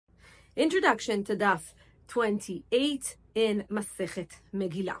Introduction to Daf 28 in Masechet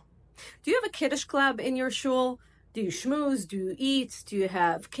Megillah. Do you have a Kiddush club in your shul? Do you schmooze? Do you eat? Do you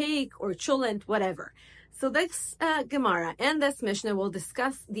have cake or cholent? Whatever. So this Gemara and this Mishnah will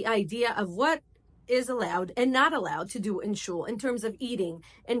discuss the idea of what is allowed and not allowed to do in shul in terms of eating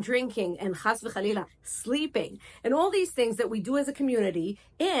and drinking and chas v'chalila, sleeping, and all these things that we do as a community,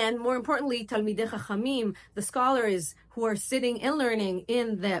 and more importantly, Talmidei Chachamim, the scholars who are sitting and learning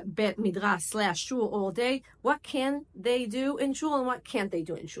in the Bet Midrash / shul all day, what can they do in shul and what can't they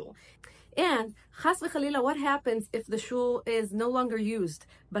do in shul? And chas v'chalila, what happens if the shul is no longer used?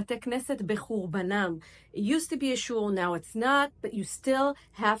 Batei Knesset bechurbanam. It used to be a shul, now it's not, but you still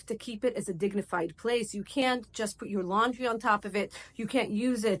have to keep it as a dignified place. You can't just put your laundry on top of it. You can't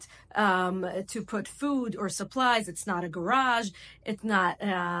use it to put food or supplies. It's not a garage. It's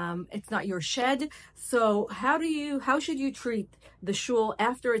not your shed. So how should you treat the shul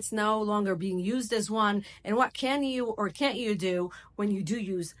after it's no longer being used as one? And what can you or can't you do when you do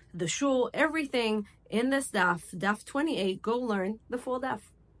use the shul? Everything in this daf 28, go learn the full daf.